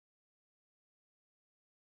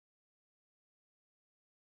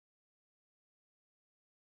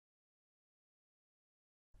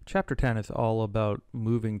Chapter 10 is all about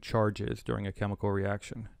moving charges during a chemical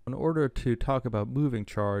reaction. In order to talk about moving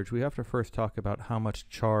charge, we have to first talk about how much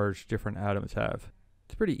charge different atoms have.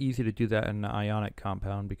 It's pretty easy to do that in an ionic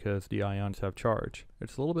compound because the ions have charge.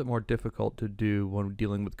 It's a little bit more difficult to do when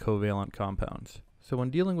dealing with covalent compounds. So when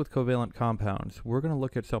dealing with covalent compounds, we're going to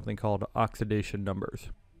look at something called oxidation numbers.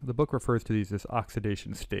 The book refers to these as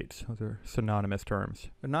oxidation states. Those are synonymous terms.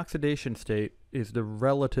 An oxidation state is the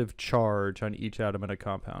relative charge on each atom in a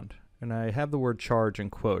compound. And I have the word charge in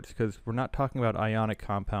quotes because we're not talking about ionic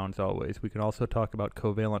compounds always. We can also talk about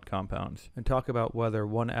covalent compounds and talk about whether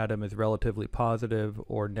one atom is relatively positive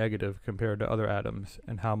or negative compared to other atoms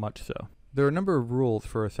and how much so. There are a number of rules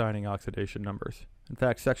for assigning oxidation numbers. In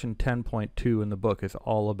fact, section 10.2 in the book is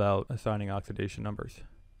all about assigning oxidation numbers.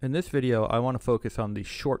 In this video, I want to focus on the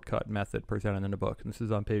shortcut method presented in the book. This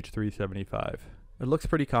is on page 375. It looks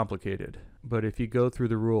pretty complicated, but if you go through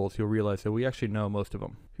the rules, you'll realize that we actually know most of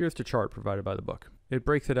them. Here's the chart provided by the book. It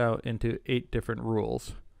breaks it out into 8 different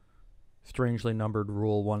rules, strangely numbered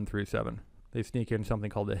rule 1 through 7. They sneak in something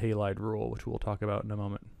called the halide rule, which we'll talk about in a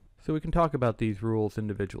moment. So we can talk about these rules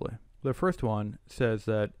individually. The first one says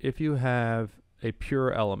that if you have a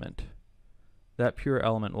pure element, that pure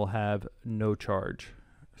element will have no charge.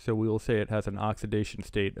 So we will say it has an oxidation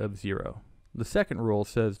state of 0. The second rule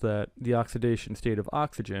says that the oxidation state of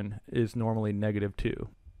oxygen is normally -2.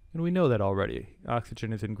 And we know that already.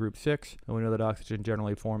 Oxygen is in group 6, and we know that oxygen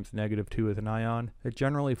generally forms -2 as an ion. It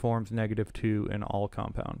generally forms -2 in all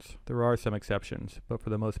compounds. There are some exceptions, but for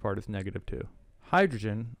the most part it's -2.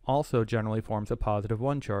 Hydrogen also generally forms a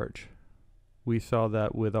 +1 charge. We saw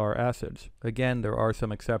that with our acids. Again, there are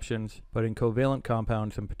some exceptions, but in covalent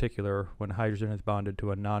compounds in particular, when hydrogen is bonded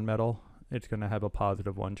to a nonmetal, it's going to have a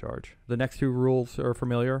 +1 charge. The next 2 rules are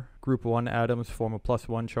familiar. Group 1 atoms form a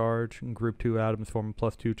 +1 charge, and group 2 atoms form a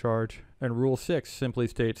 +2 charge. And rule 6 simply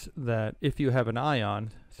states that if you have an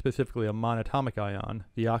ion, specifically a monatomic ion,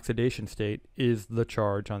 the oxidation state is the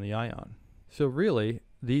charge on the ion. So really,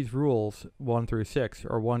 these rules, 1 through 6,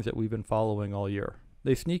 are ones that we've been following all year.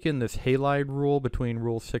 They sneak in this halide rule between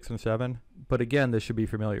rules 6 and 7, but again, this should be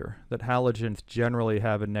familiar, that halogens generally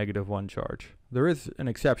have a -1 charge. There is an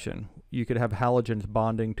exception. You could have halogens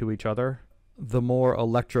bonding to each other. The more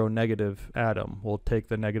electronegative atom will take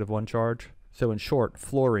the -1 charge. So in short,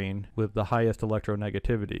 fluorine with the highest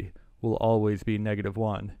electronegativity will always be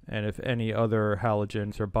 -1, and if any other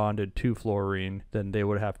halogens are bonded to fluorine, then they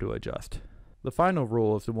would have to adjust. The final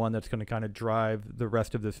rule is the one that's going to kind of drive the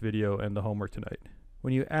rest of this video and the homework tonight.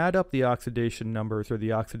 When you add up the oxidation numbers or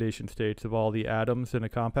the oxidation states of all the atoms in a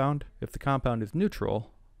compound, if the compound is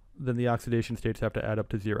neutral, then the oxidation states have to add up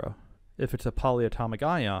to 0. If it's a polyatomic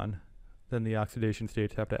ion, then the oxidation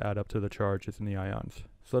states have to add up to the charges in the ions.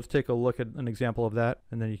 So let's take a look at an example of that,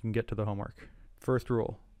 and then you can get to the homework. First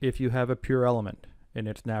rule, if you have a pure element in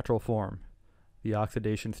its natural form, the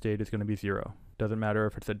oxidation state is going to be 0. Doesn't matter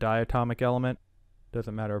if it's a diatomic element,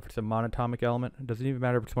 doesn't matter if it's a monatomic element, it doesn't even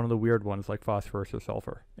matter if it's one of the weird ones like phosphorus or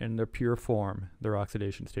sulfur. In their pure form, their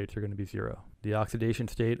oxidation states are going to be 0. The oxidation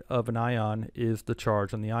state of an ion is the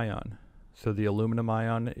charge on the ion. So the aluminum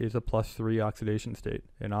ion is a +3 oxidation state.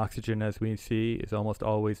 And oxygen, as we see, is almost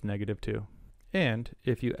always -2. And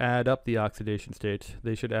if you add up the oxidation states,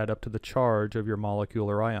 they should add up to the charge of your molecule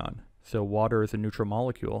or ion. So water is a neutral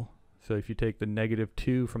molecule. So if you take the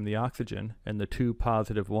 -2 from the oxygen and the 2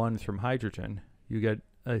 +1s from hydrogen, you get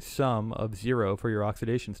a sum of 0 for your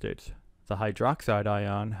oxidation states. The hydroxide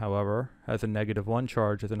ion, however, has a -1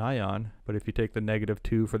 charge as an ion, but if you take the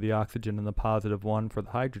 -2 for the oxygen and the +1 for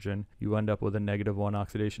the hydrogen, you end up with a -1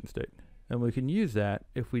 oxidation state. And we can use that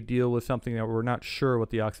if we deal with something that we're not sure what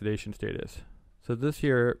the oxidation state is. So this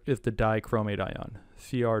here is the dichromate ion,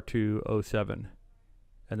 Cr2O7,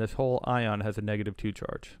 and this whole ion has a -2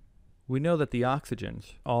 charge. We know that the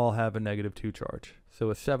oxygens all have a -2 charge. So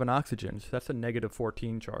with 7 oxygens, that's a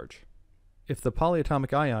 -14 charge. If the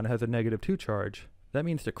polyatomic ion has a -2 charge, that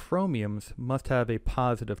means the chromiums must have a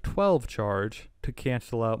 +12 charge to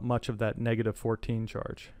cancel out much of that -14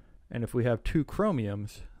 charge. And if we have 2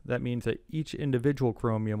 chromiums, that means that each individual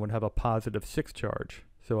chromium would have a +6 charge.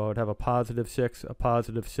 So I would have a +6, a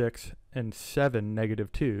 +6, and 7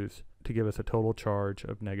 -2s to give us a total charge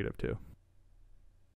of -2.